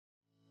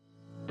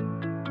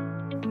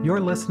You're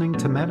listening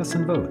to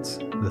Madison Votes,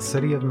 the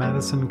City of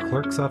Madison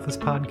Clerk's Office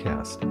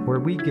podcast,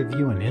 where we give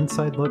you an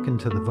inside look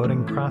into the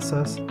voting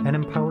process and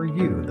empower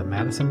you, the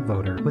Madison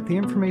voter, with the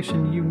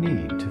information you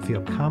need to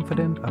feel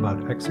confident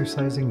about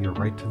exercising your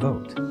right to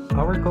vote.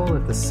 Our goal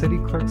at the City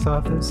Clerk's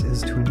Office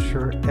is to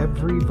ensure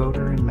every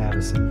voter in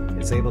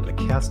Madison is able to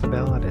cast a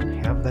ballot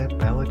and have that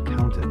ballot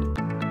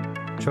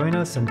counted. Join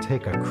us and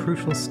take a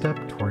crucial step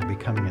toward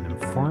becoming an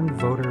informed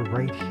voter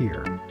right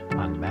here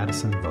on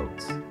Madison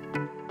Votes.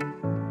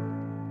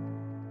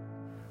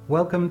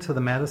 Welcome to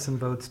the Madison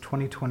Votes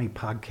 2020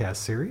 podcast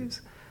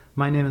series.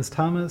 My name is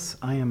Thomas.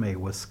 I am a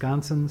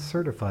Wisconsin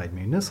certified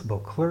municipal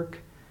clerk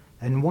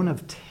and one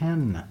of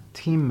 10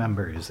 team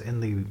members in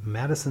the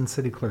Madison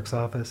City Clerk's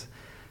Office,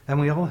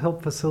 and we all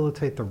help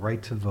facilitate the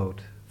right to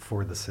vote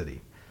for the city.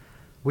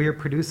 We are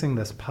producing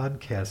this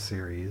podcast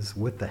series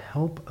with the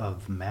help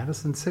of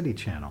Madison City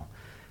Channel,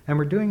 and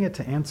we're doing it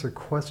to answer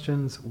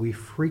questions we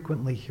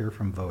frequently hear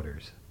from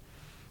voters.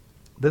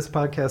 This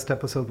podcast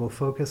episode will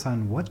focus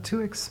on what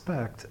to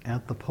expect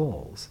at the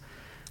polls.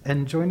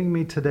 And joining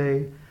me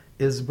today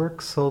is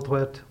Brooke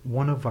Soltwet,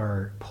 one of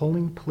our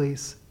polling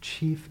place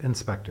chief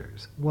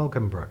inspectors.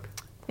 Welcome, Brooke.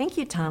 Thank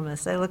you,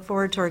 Thomas. I look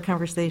forward to our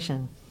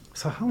conversation.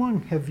 So how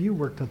long have you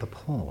worked at the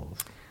polls?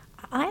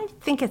 I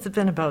think it's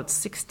been about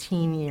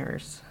 16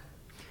 years.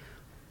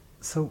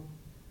 So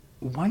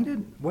why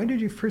did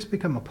you first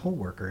become a poll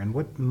worker, and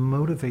what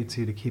motivates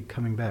you to keep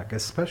coming back,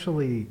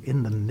 especially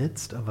in the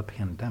midst of a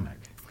pandemic?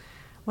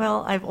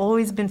 Well, I've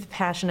always been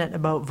passionate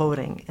about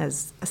voting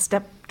as a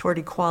step toward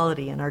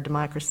equality in our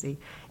democracy.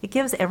 It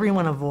gives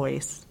everyone a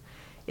voice.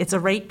 It's a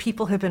right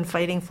people have been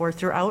fighting for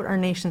throughout our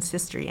nation's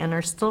history and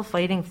are still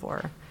fighting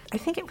for. I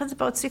think it was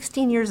about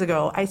 16 years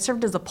ago, I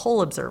served as a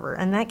poll observer,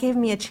 and that gave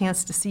me a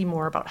chance to see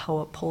more about how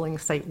a polling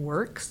site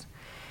works.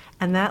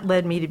 And that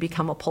led me to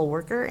become a poll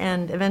worker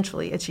and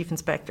eventually a chief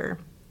inspector.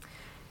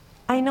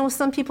 I know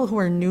some people who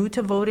are new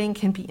to voting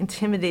can be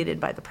intimidated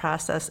by the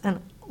process,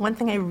 and one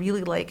thing I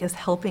really like is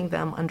helping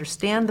them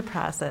understand the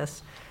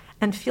process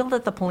and feel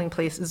that the polling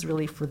place is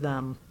really for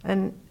them.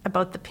 And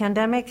about the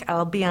pandemic,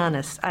 I'll be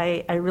honest,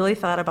 I really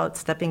thought about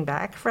stepping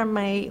back from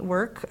my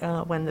work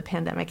when the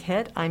pandemic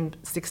hit. I'm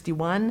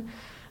 61.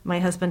 My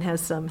husband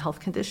has some health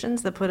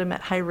conditions that put him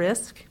at high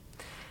risk.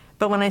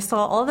 But when I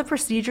saw all the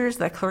procedures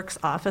that clerk's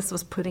office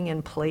was putting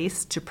in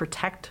place to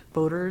protect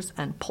voters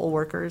and poll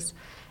workers,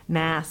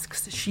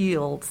 masks,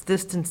 shields,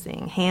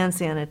 distancing, hand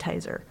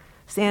sanitizer,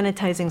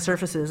 sanitizing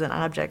surfaces and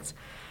objects,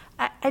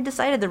 I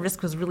decided the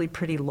risk was really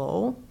pretty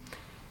low.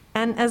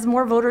 And as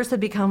more voters have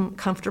become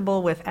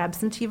comfortable with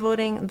absentee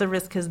voting, the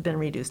risk has been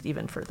reduced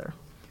even further.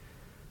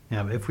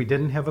 Yeah, if we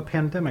didn't have a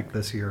pandemic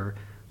this year,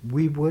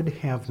 we would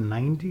have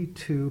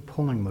 92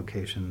 polling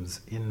locations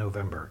in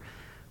November.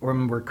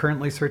 We're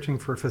currently searching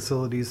for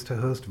facilities to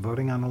host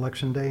voting on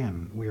Election Day,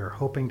 and we are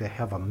hoping to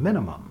have a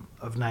minimum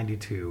of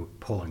 92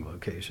 polling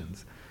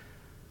locations.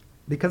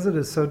 Because it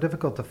is so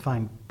difficult to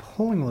find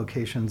polling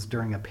locations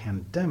during a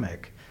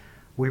pandemic,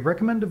 we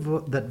recommend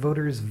that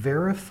voters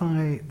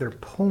verify their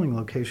polling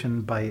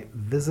location by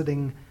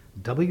visiting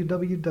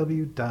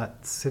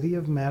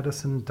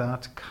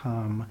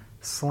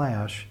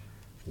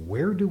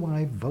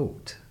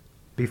www.cityofmadison.com/wheredoivote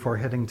before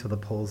heading to the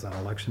polls on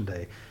Election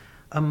Day.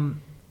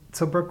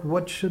 So, Brooke,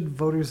 what should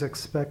voters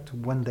expect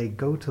when they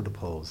go to the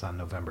polls on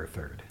November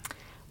 3rd?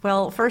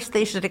 Well, first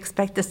they should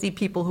expect to see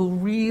people who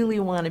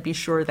really want to be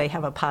sure they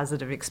have a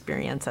positive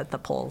experience at the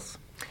polls.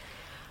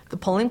 The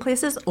polling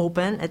places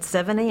open at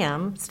 7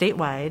 a.m.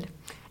 statewide,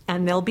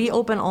 and they'll be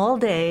open all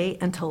day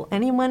until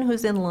anyone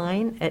who's in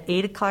line at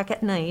 8 o'clock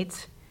at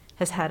night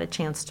has had a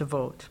chance to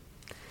vote.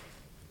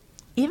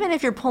 Even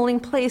if your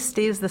polling place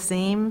stays the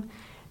same,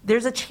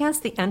 there's a chance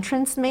the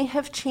entrance may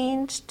have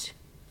changed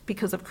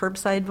because of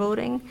curbside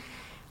voting.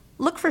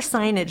 Look for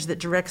signage that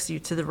directs you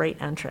to the right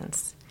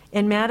entrance.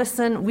 In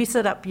Madison, we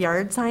set up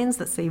yard signs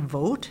that say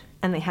vote,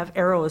 and they have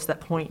arrows that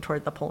point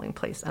toward the polling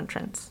place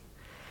entrance.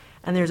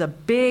 And there's a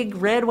big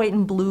red, white,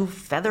 and blue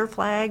feather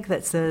flag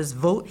that says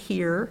vote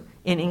here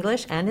in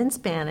English and in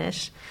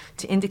Spanish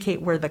to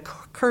indicate where the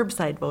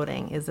curbside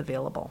voting is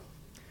available.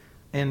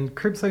 And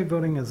curbside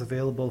voting is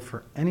available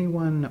for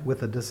anyone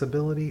with a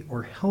disability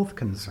or health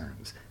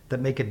concerns that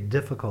make it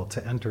difficult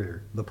to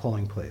enter the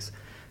polling place.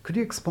 Could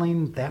you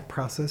explain that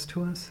process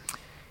to us?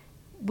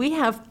 We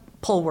have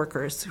poll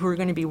workers who are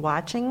going to be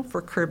watching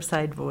for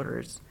curbside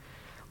voters.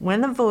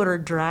 When the voter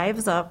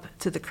drives up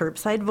to the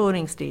curbside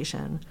voting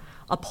station,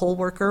 a poll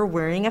worker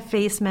wearing a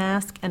face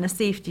mask and a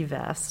safety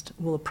vest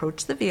will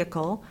approach the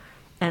vehicle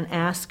and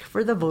ask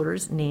for the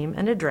voter's name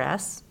and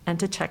address and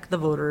to check the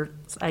voter's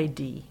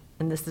ID.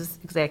 And this is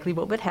exactly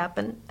what would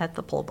happen at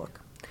the poll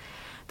book.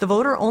 The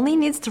voter only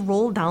needs to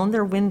roll down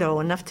their window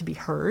enough to be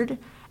heard,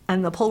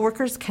 and the poll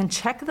workers can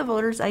check the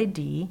voter's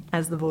ID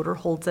as the voter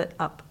holds it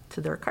up to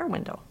their car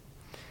window.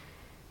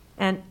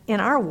 And in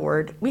our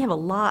ward, we have a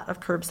lot of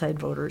curbside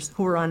voters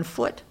who are on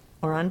foot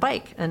or on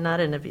bike and not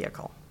in a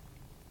vehicle.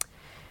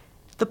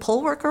 The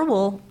poll worker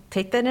will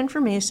take that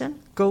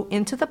information, go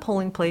into the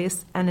polling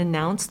place, and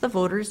announce the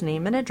voter's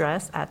name and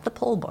address at the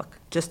poll book,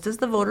 just as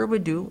the voter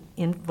would do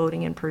in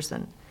voting in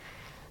person.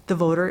 The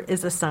voter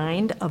is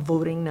assigned a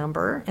voting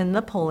number in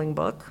the polling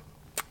book,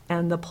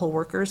 and the poll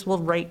workers will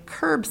write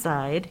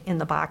curbside in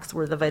the box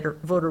where the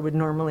voter would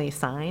normally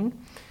sign.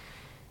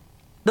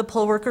 The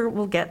poll worker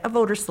will get a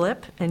voter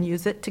slip and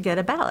use it to get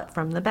a ballot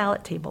from the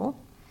ballot table.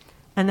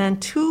 And then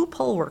 2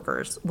 poll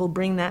workers will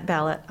bring that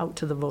ballot out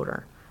to the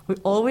voter. We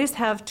always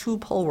have 2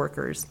 poll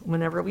workers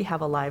whenever we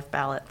have a live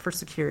ballot for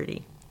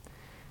security.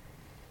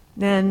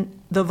 Then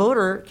the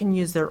voter can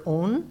use their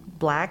own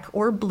black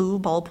or blue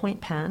ballpoint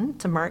pen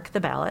to mark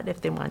the ballot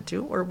if they want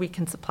to, or we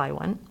can supply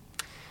one.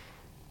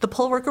 The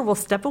poll worker will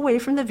step away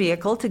from the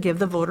vehicle to give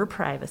the voter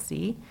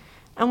privacy.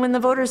 And when the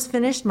voter's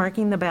finished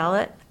marking the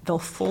ballot, they'll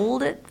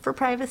fold it for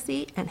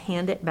privacy and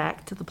hand it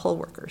back to the poll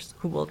workers,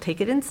 who will take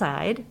it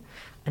inside,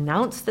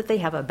 announce that they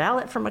have a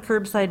ballot from a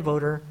curbside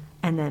voter,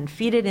 and then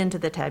feed it into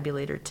the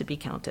tabulator to be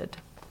counted.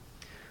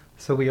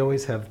 So we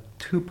always have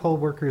 2 poll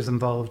workers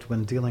involved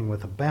when dealing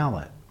with a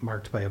ballot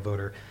marked by a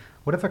voter.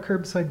 What if a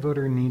curbside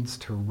voter needs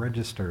to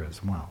register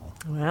as well?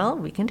 Well,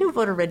 we can do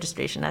voter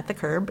registration at the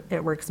curb.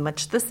 It works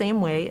much the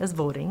same way as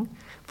voting.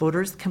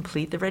 Voters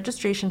complete the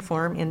registration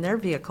form in their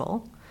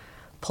vehicle.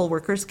 Poll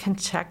workers can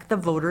check the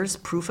voter's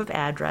proof of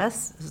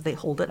address as they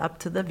hold it up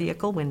to the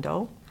vehicle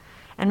window.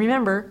 And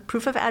remember,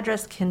 proof of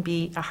address can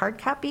be a hard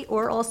copy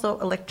or also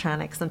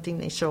electronic, something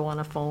they show on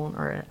a phone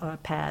or a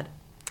pad.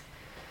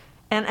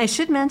 And I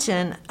should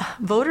mention,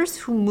 voters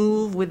who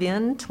move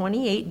within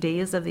 28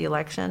 days of the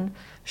election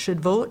should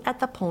vote at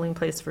the polling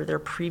place for their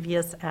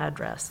previous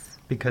address.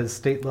 Because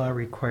state law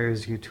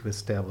requires you to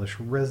establish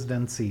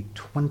residency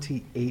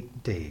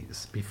 28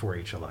 days before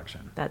each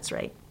election. That's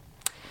right.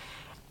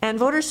 And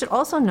voters should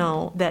also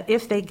know that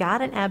if they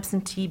got an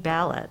absentee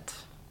ballot,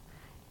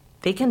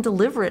 they can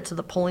deliver it to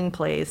the polling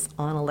place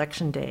on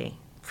election day.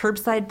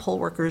 Curbside poll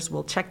workers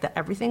will check that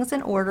everything's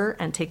in order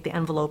and take the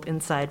envelope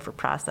inside for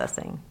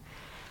processing.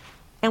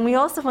 And we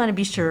also want to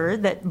be sure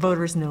that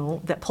voters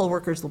know that poll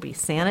workers will be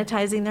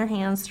sanitizing their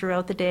hands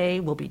throughout the day,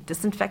 will be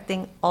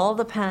disinfecting all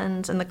the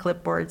pens and the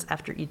clipboards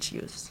after each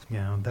use.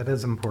 Yeah, that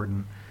is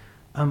important.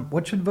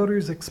 What should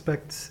voters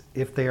expect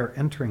if they are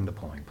entering the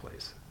polling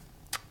place?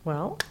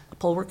 Well, a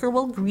poll worker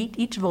will greet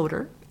each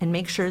voter and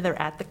make sure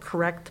they're at the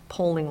correct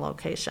polling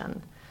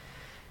location.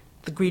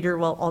 The greeter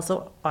will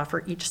also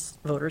offer each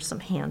voter some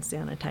hand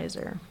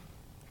sanitizer.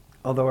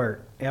 Although our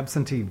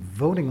absentee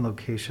voting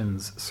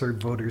locations serve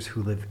voters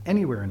who live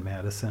anywhere in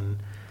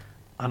Madison,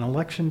 on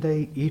election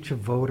day, each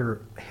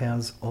voter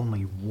has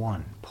only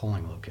one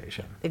polling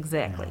location.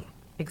 Exactly, Yeah.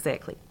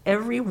 exactly.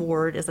 Every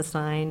ward is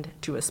assigned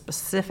to a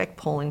specific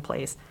polling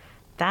place.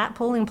 That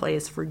polling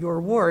place for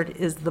your ward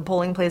is the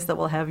polling place that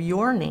will have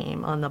your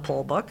name on the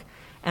poll book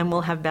and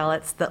will have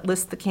ballots that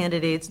list the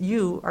candidates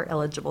you are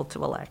eligible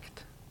to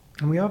elect.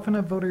 And we often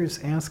have voters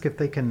ask if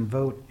they can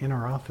vote in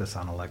our office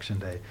on election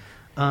day.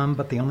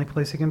 But the only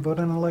place you can vote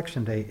on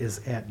election day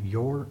is at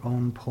your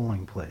own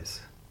polling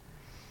place.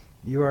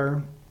 You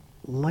are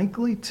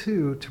likely,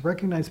 too, to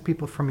recognize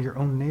people from your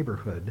own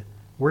neighborhood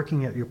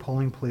working at your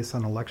polling place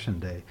on election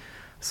day.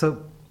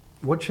 So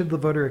what should the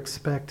voter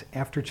expect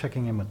after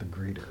checking in with the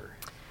greeter?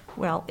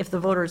 Well, if the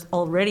voter's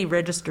already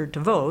registered to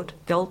vote,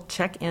 they'll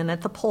check in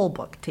at the poll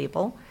book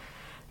table.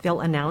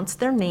 They'll announce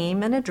their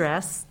name and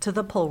address to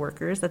the poll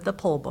workers at the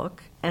poll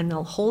book, and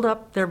they'll hold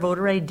up their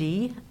voter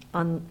ID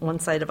on one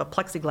side of a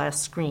plexiglass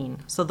screen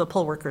so the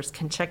poll workers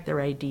can check their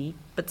ID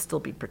but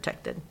still be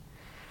protected.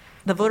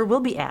 The voter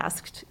will be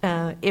asked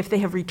if they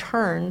have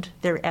returned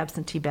their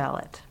absentee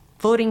ballot.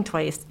 Voting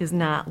twice is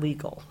not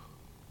legal.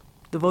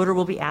 The voter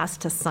will be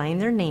asked to sign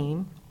their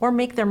name or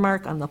make their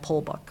mark on the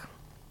poll book.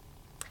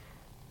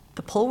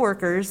 The poll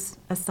workers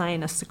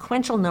assign a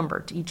sequential number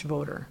to each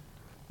voter.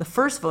 The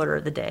first voter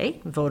of the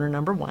day, voter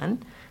number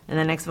 1, and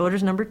the next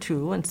voter's number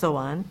 2, and so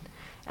on.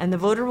 And the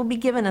voter will be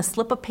given a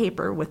slip of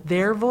paper with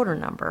their voter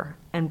number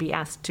and be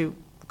asked to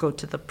go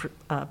to the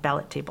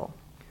ballot table.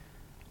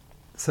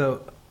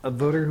 So a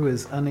voter who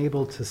is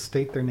unable to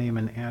state their name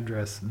and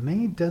address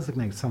may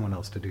designate someone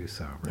else to do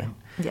so, right?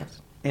 Yeah.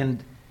 Yes.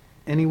 And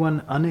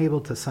anyone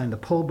unable to sign the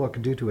poll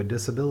book due to a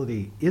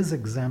disability is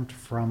exempt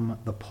from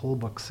the poll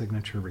book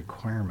signature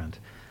requirement.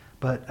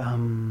 But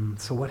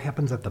so what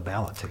happens at the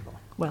ballot table?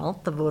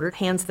 Well, the voter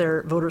hands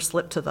their voter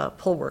slip to the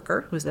poll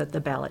worker who's at the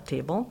ballot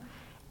table,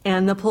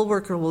 and the poll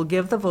worker will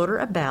give the voter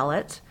a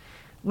ballot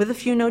with a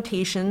few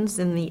notations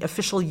in the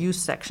official use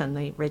section.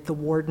 They write the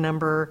ward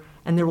number,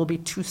 and there will be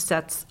 2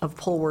 sets of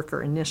poll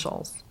worker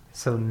initials.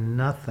 So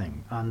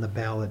nothing on the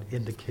ballot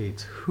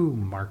indicates who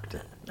marked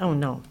it. Oh,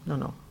 no.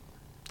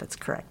 That's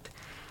correct.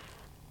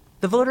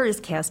 The voter is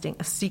casting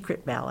a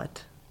secret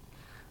ballot.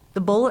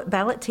 The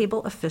ballot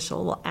table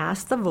official will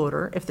ask the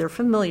voter if they're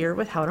familiar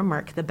with how to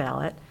mark the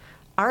ballot.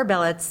 Our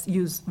ballots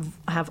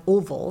have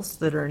ovals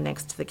that are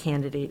next to the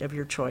candidate of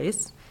your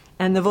choice,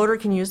 and the voter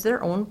can use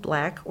their own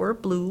black or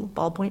blue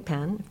ballpoint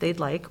pen if they'd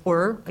like,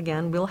 or,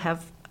 again, we'll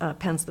have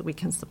pens that we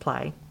can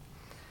supply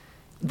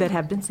that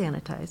have been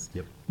sanitized.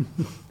 Yep.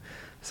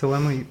 So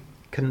when we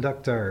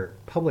conduct our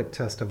public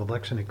test of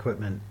election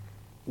equipment,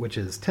 which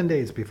is 10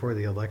 days before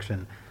the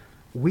election,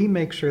 we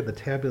make sure the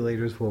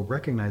tabulators will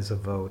recognize a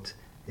vote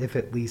if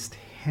at least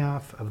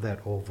half of that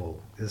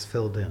oval is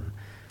filled in.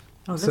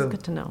 Oh, that's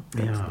good to know.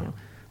 Thanks, Yeah. Neil.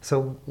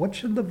 So what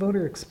should the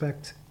voter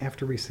expect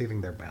after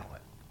receiving their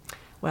ballot?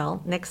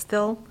 Well, next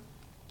they'll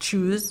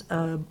choose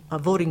a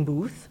voting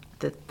booth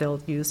that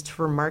they'll use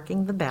for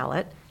marking the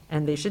ballot,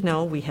 and they should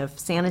know we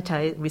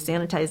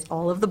sanitize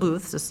all of the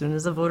booths as soon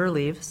as a voter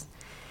leaves.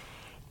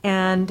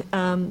 And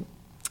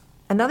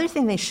another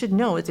thing they should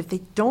know is if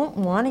they don't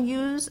want to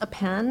use a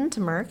pen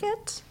to mark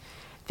it,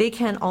 they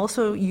can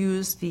also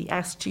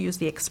ask to use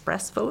the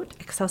Express Vote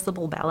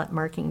accessible ballot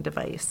marking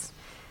device.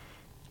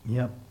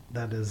 Yep,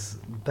 that's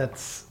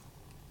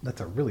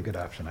a really good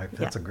option.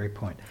 That's a great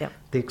point. Yep.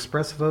 The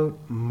Express Vote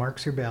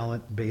marks your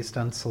ballot based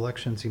on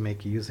selections you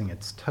make using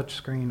its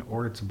touchscreen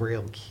or its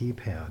Braille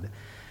keypad.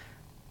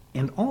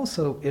 And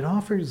also, it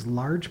offers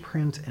large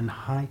print and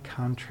high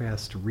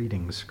contrast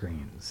reading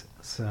screens.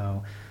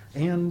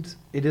 And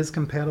it is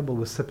compatible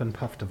with sip and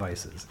puff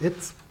devices.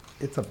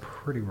 It's a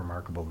pretty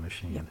remarkable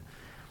machine. Yep.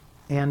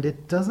 And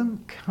it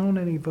doesn't count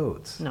any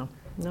votes. No.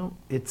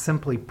 It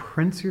simply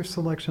prints your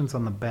selections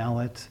on the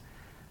ballot,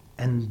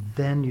 and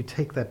then you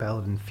take that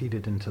ballot and feed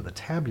it into the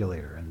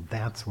tabulator, and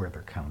that's where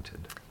they're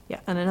counted. Yeah,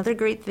 and another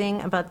great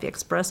thing about the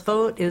Express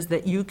Vote is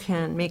that you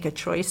can make a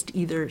choice to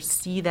either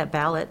see that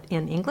ballot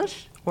in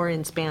English or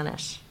in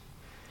Spanish.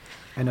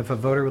 And if a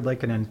voter would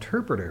like an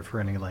interpreter for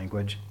any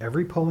language,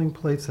 every polling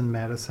place in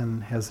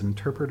Madison has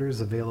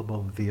interpreters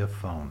available via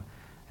phone,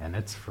 and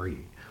it's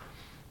free.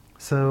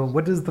 So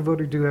what does the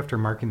voter do after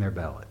marking their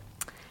ballot?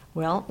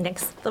 Well,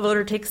 next the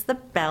voter takes the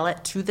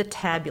ballot to the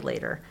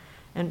tabulator.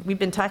 And we've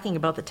been talking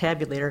about the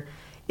tabulator.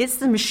 It's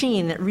the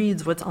machine that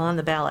reads what's on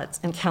the ballots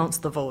and counts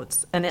the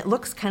votes. And it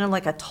looks kind of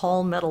like a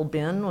tall metal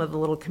bin with a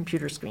little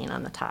computer screen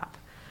on the top.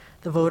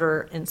 The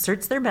voter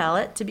inserts their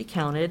ballot to be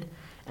counted,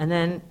 and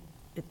then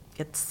it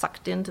gets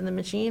sucked into the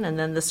machine, and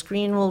then the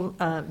screen will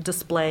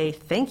display,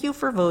 "Thank you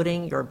for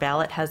voting, your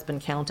ballot has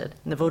been counted."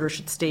 And the voter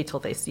should stay till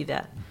they see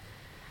that.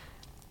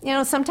 You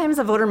know, sometimes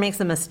a voter makes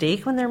a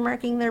mistake when they're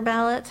marking their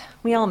ballot.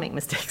 We all make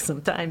mistakes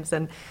sometimes,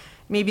 and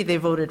maybe they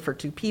voted for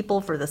two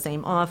people for the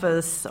same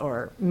office,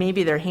 or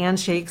maybe their hand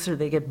shakes or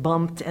they get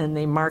bumped and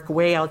they mark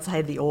way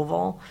outside the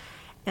oval.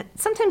 And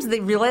sometimes they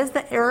realize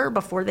the error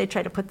before they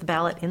try to put the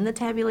ballot in the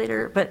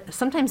tabulator, but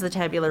sometimes the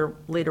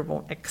tabulator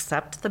won't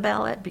accept the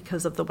ballot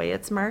because of the way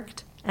it's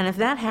marked. And if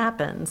that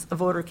happens, a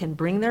voter can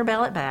bring their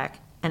ballot back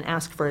and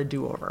ask for a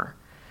do-over.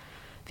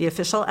 The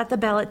official at the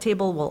ballot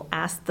table will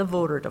ask the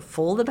voter to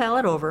fold the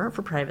ballot over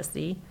for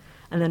privacy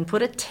and then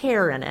put a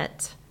tear in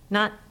it.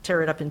 Not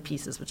tear it up in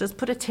pieces, but just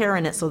put a tear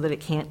in it so that it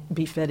can't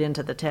be fed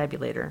into the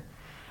tabulator.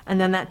 And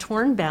then that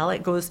torn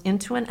ballot goes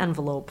into an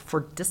envelope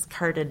for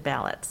discarded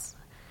ballots.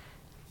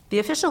 The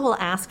official will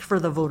ask for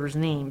the voter's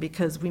name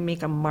because we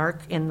make a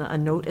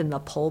note in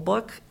the poll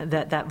book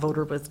that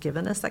voter was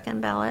given a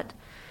second ballot.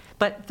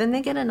 But then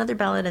they get another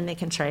ballot and they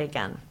can try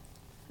again.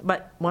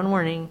 But one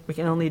warning, we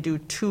can only do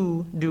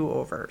 2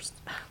 do-overs.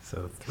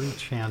 So 3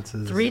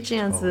 chances. 3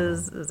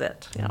 chances is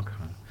it. Yeah.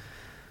 Okay.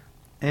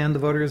 And the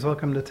voter is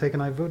welcome to take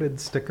an "I voted"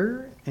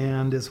 sticker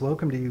and is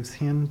welcome to use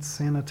hand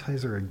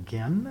sanitizer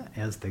again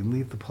as they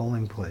leave the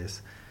polling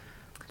place.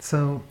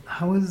 So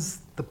how is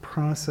the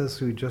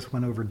process we just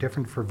went over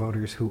different for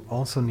voters who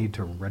also need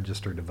to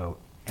register to vote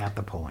at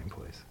the polling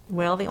place?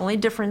 Well, the only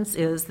difference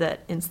is that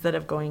instead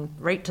of going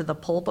right to the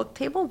poll book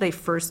table, they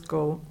first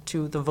go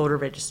to the voter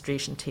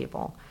registration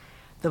table.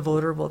 The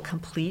voter will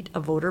complete a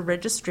voter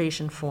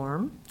registration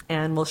form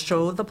and will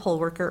show the poll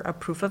worker a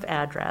proof of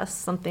address,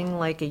 something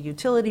like a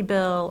utility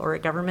bill or a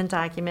government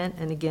document,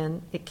 and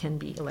again, it can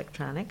be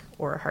electronic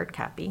or a hard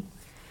copy.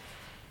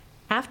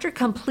 After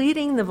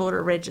completing the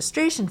voter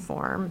registration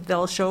form,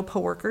 they'll show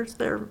poll workers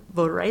their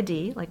voter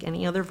ID, like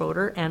any other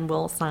voter, and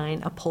will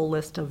sign a poll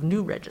list of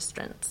new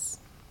registrants.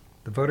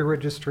 The voter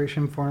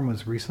registration form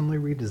was recently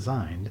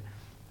redesigned,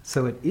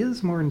 so it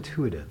is more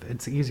intuitive.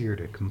 It's easier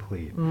to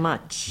complete.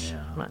 Much.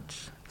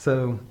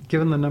 So,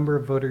 given the number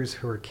of voters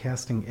who are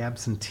casting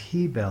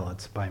absentee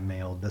ballots by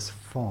mail this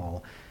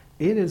fall,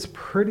 it is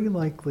pretty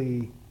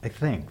likely, I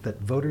think, that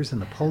voters in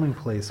the polling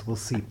place will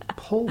see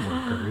poll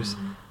workers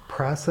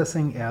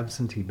processing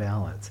absentee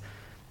ballots.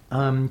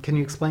 Can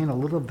you explain a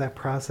little of that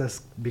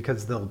process?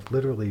 Because they'll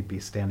literally be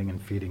standing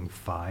and feeding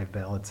 5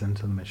 ballots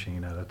into the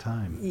machine at a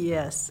time.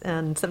 Yes,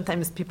 and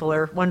sometimes people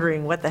are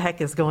wondering what the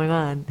heck is going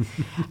on.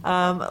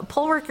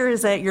 Poll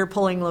workers at your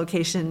polling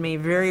location may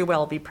very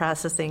well be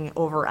processing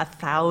over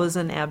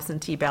 1,000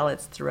 absentee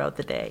ballots throughout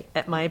the day.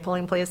 At my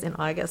polling place in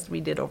August,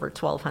 we did over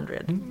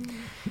 1,200.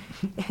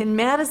 In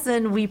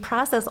Madison, we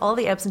process all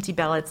the absentee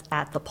ballots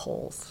at the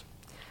polls.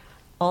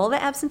 All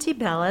the absentee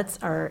ballots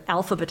are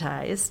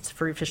alphabetized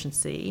for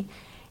efficiency,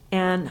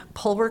 and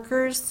poll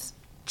workers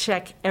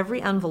check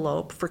every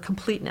envelope for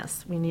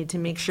completeness. We need to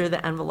make sure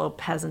the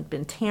envelope hasn't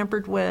been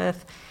tampered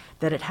with,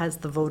 that it has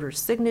the voter's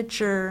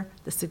signature,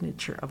 the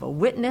signature of a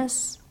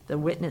witness, the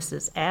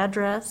witness's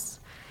address,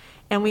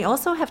 and we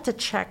also have to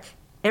check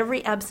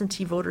every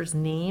absentee voter's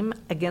name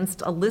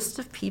against a list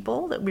of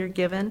people that we're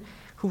given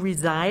who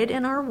reside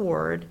in our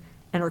ward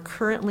and are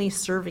currently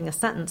serving a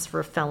sentence for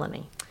a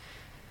felony.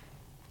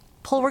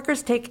 Poll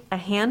workers take a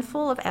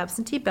handful of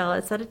absentee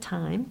ballots at a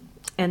time,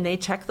 and they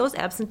check those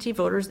absentee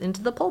voters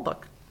into the poll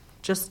book,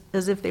 just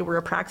as if they were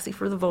a proxy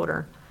for the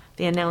voter.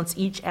 They announce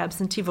each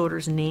absentee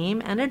voter's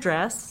name and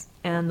address,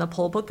 and the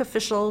poll book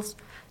officials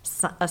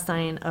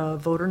assign a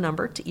voter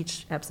number to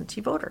each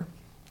absentee voter.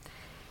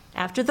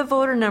 After the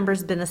voter number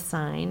has been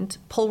assigned,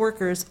 poll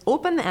workers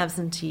open the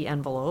absentee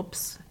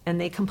envelopes, and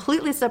they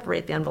completely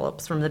separate the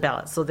envelopes from the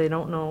ballots, so they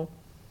don't know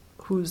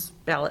whose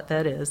ballot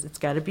that is. It's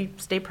got to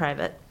stay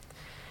private,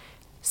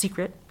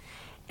 secret.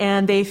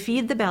 And they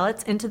feed the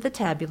ballots into the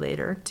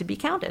tabulator to be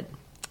counted.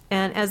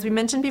 And as we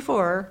mentioned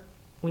before,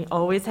 we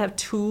always have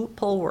 2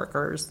 poll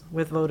workers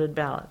with voted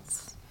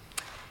ballots.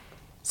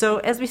 So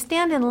as we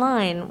stand in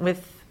line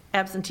with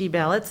absentee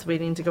ballots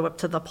waiting to go up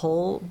to the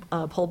poll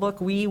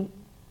book, we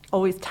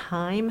always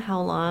time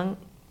how long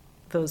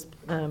those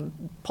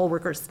poll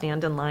workers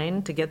stand in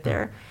line to get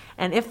there.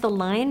 And if the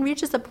line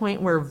reaches a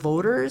point where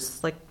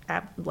voters, like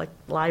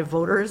live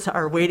voters,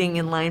 are waiting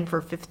in line for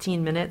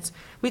 15 minutes,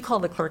 we call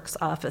the clerk's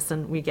office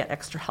and we get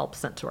extra help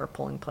sent to our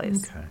polling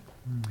place. Okay.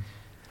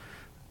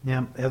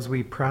 Yeah, as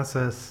we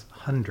process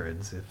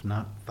hundreds, if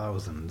not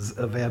thousands,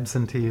 of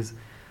absentees,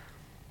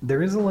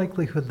 there is a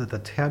likelihood that the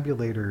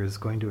tabulator is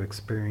going to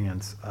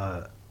experience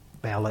a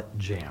ballot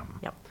jam.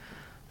 Yep.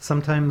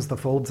 Sometimes the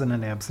folds in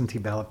an absentee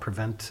ballot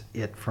prevent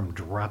it from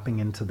dropping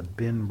into the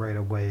bin right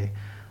away.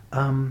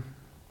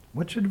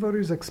 What should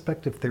voters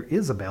expect if there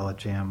is a ballot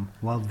jam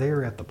while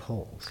they're at the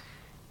polls?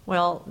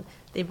 Well,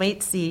 they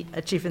might see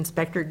a chief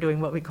inspector doing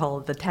what we call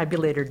the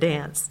tabulator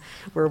dance,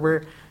 where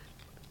we're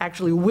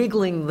actually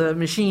wiggling the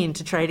machine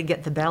to try to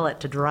get the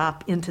ballot to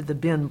drop into the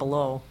bin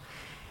below.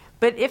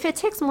 But if it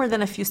takes more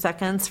than a few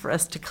seconds for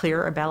us to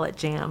clear a ballot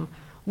jam,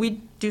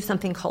 we do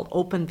something called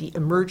open the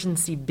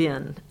emergency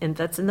bin, and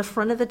that's in the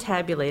front of the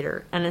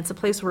tabulator, and it's a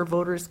place where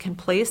voters can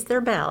place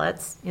their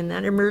ballots in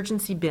that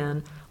emergency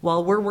bin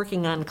while we're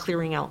working on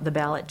clearing out the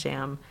ballot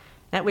jam.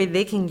 That way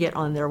they can get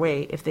on their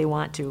way if they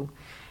want to.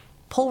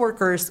 Poll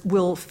workers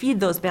will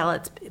feed those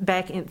ballots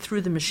back in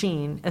through the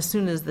machine as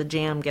soon as the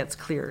jam gets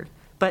cleared.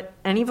 But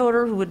any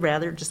voter who would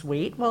rather just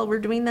wait while we're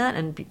doing that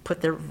and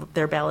put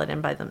their ballot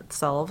in by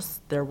themselves,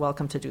 they're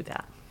welcome to do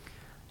that.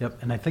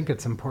 Yep, and I think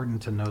it's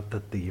important to note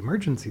that the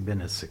emergency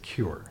bin is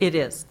secure. It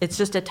is. It's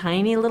just a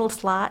tiny little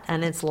slot,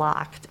 and it's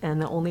locked,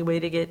 and the only way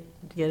to get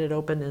it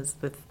open is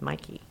with my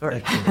key, or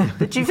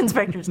the chief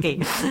inspector's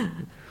key.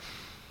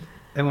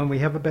 And when we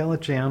have a ballot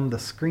jam, the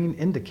screen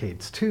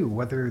indicates, too,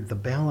 whether the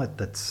ballot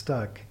that's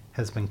stuck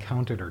has been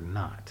counted or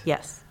not.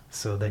 Yes.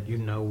 So that you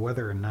know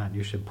whether or not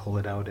you should pull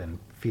it out and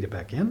feed it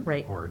back in,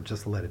 right, or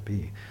just let it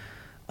be.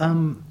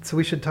 So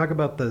we should talk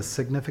about the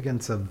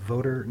significance of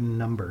voter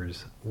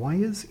numbers. Why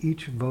is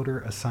each voter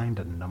assigned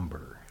a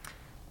number?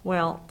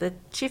 Well, the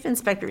chief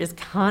inspector is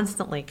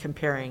constantly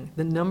comparing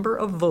the number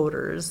of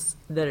voters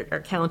that are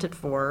counted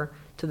for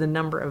to the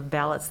number of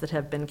ballots that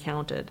have been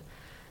counted.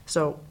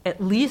 So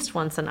at least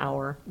once an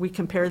hour, we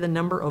compare the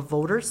number of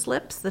voter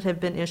slips that have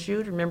been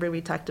issued. Remember,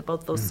 we talked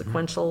about those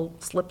sequential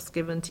slips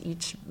given to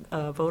each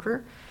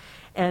voter.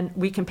 And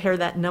we compare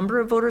that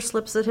number of voter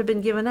slips that have been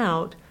given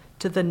out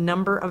to the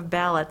number of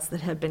ballots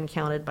that have been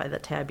counted by the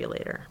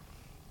tabulator.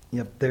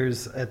 Yep,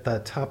 there's at the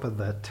top of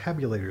the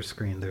tabulator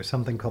screen, there's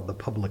something called the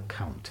public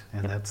count,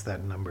 and that's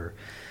that number.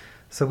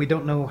 So we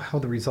don't know how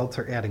the results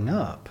are adding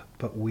up,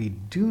 but we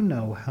do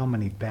know how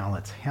many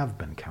ballots have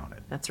been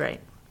counted. That's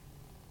right.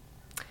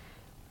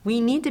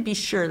 We need to be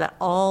sure that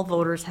all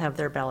voters have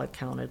their ballot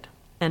counted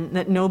and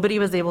that nobody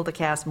was able to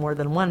cast more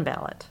than one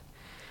ballot.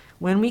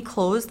 When we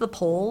close the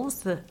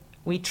polls,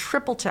 we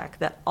triple check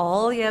that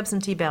all the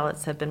absentee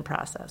ballots have been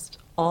processed,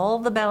 all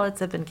the ballots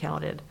have been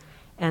counted,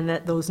 and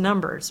that those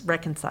numbers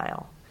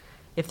reconcile.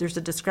 If there's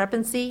a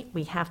discrepancy,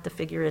 we have to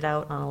figure it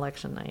out on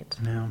election night.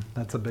 Yeah,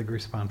 that's a big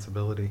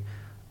responsibility.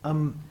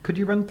 Could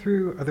you run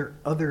through, are there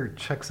other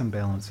checks and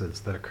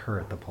balances that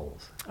occur at the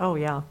polls? Oh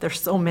yeah, there's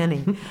so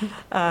many.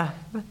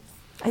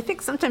 I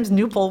think sometimes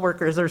new poll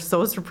workers are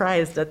so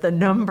surprised at the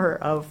number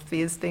of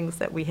these things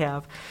that we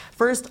have.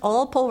 First,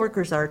 all poll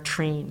workers are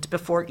trained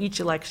before each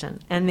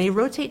election, and they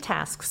rotate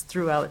tasks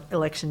throughout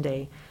election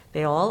day.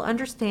 They all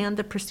understand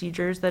the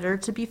procedures that are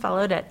to be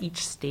followed at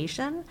each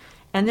station,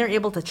 and they're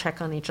able to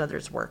check on each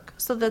other's work.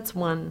 So that's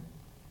one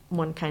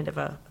kind of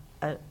a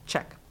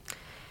check.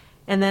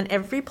 And then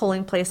every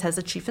polling place has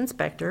a chief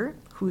inspector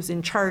who's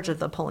in charge of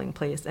the polling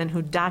place and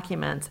who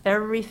documents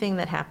everything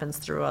that happens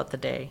throughout the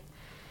day.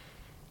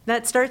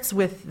 That starts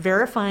with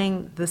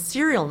verifying the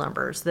serial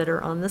numbers that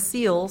are on the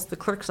seals the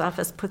clerk's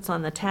office puts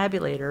on the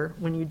tabulator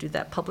when you do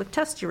that public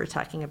test you were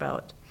talking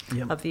about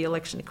of the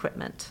election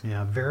equipment.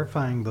 Yeah,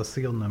 verifying those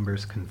seal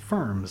numbers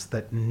confirms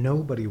that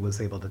nobody was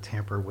able to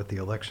tamper with the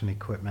election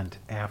equipment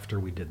after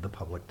we did the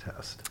public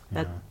test.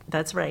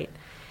 That's right.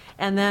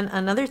 And then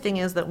another thing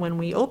is that when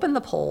we open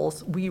the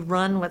polls, we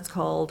run what's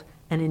called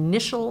an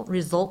initial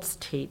results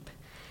tape.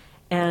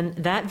 And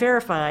that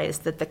verifies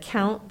that the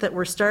count that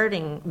we're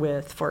starting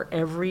with for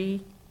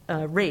every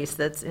race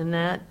that's in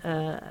the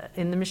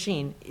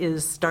machine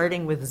is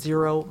starting with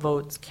 0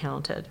 votes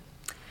counted.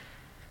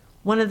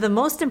 One of the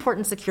most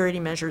important security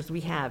measures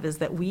we have is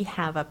that we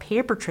have a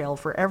paper trail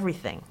for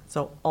everything.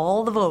 So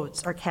all the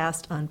votes are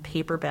cast on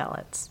paper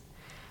ballots.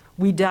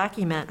 We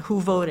document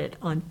who voted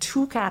on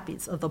 2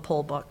 copies of the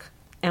poll book,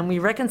 and we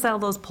reconcile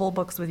those poll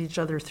books with each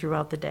other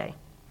throughout the day.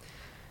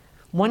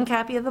 1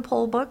 copy of the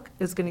poll book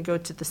is going to go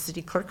to the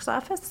city clerk's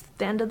office at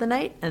the end of the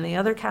night, and the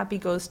other copy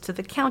goes to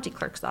the county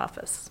clerk's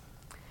office.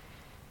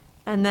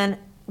 And then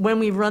when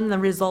we run the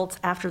results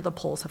after the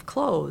polls have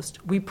closed,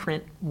 we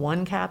print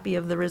 1 copy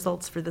of the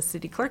results for the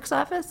city clerk's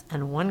office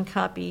and 1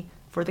 copy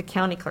for the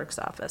county clerk's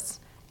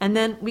office. And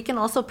then we can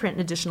also print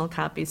additional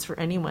copies for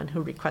anyone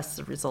who requests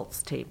the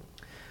results tape.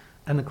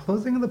 And the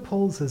closing of the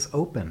polls is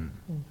open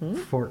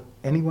for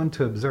anyone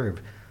to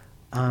observe.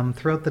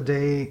 Throughout the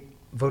day,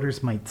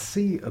 voters might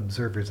see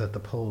observers at the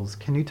polls.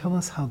 Can you tell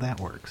us how that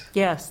works?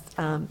 Yes,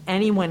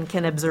 anyone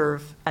can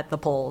observe at the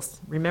polls.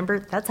 Remember,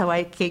 that's how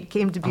I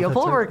came to be a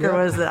poll worker,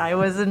 yeah. was that I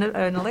was an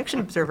election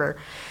observer.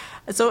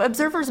 So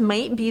observers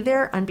might be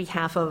there on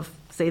behalf of,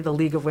 say, the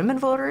League of Women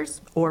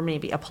Voters, or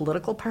maybe a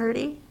political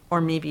party,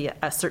 or maybe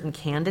a certain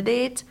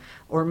candidate,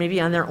 or maybe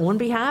on their own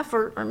behalf,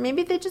 or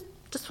maybe they just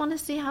want to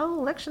see how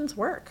elections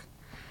work.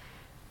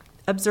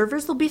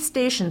 Observers will be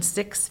stationed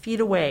 6 feet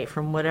away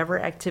from whatever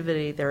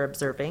activity they're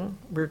observing.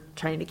 We're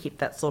trying to keep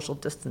that social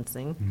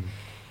distancing.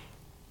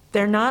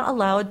 They're not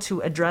allowed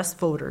to address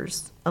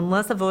voters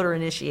unless a voter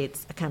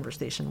initiates a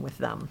conversation with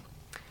them.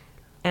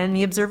 And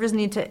the observers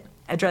need to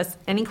address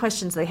any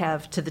questions they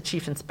have to the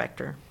chief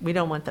inspector. We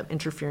don't want them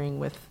interfering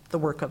with the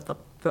work of the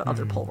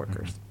other poll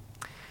workers.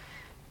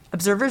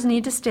 Observers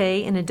need to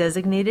stay in a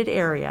designated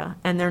area,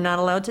 and they're not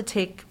allowed to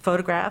take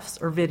photographs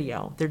or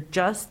video. They're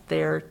just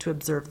there to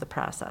observe the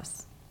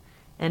process.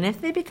 And if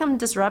they become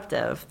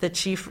disruptive, the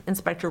chief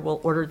inspector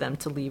will order them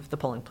to leave the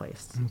polling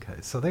place.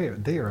 Okay, so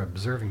they are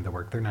observing the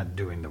work. They're not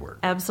doing the work.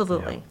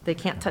 Absolutely. Yeah. They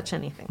can't touch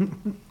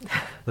anything.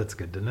 That's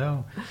good to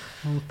know.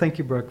 Well, thank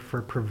you, Brooke,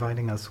 for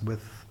providing us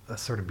with a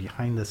sort of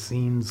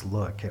behind-the-scenes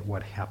look at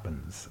what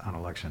happens on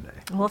Election Day.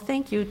 Well,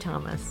 thank you,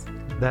 Thomas.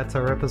 That's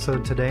our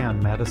episode today on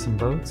Madison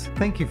Votes.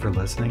 Thank you for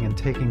listening and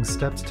taking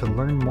steps to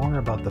learn more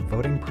about the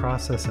voting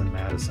process in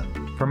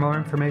Madison. For more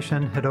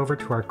information, head over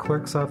to our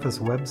clerk's office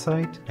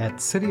website at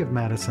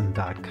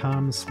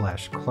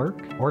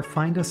cityofmadison.com/clerk or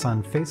find us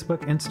on Facebook,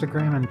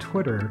 Instagram, and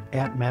Twitter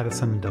at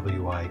Madison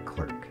WI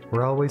Clerk.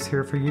 We're always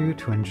here for you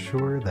to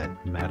ensure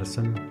that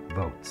Madison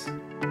votes.